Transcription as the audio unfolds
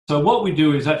So what we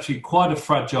do is actually quite a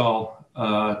fragile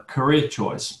career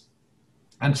choice.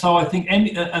 And so I think,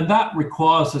 and that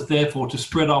requires us therefore to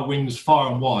spread our wings far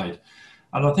and wide.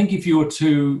 And I think if you were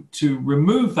to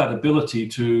remove that ability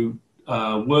to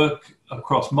work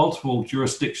across multiple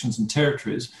jurisdictions and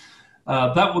territories,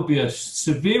 that would be a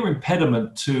severe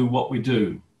impediment to what we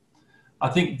do. I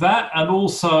think that, and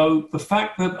also the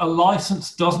fact that a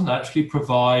license doesn't actually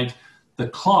provide the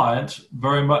client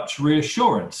very much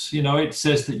reassurance. You know, it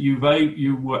says that you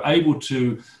were able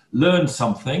to learn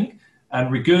something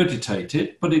and regurgitate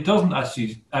it, but it doesn't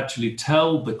actually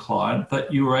tell the client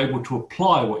that you were able to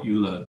apply what you learned.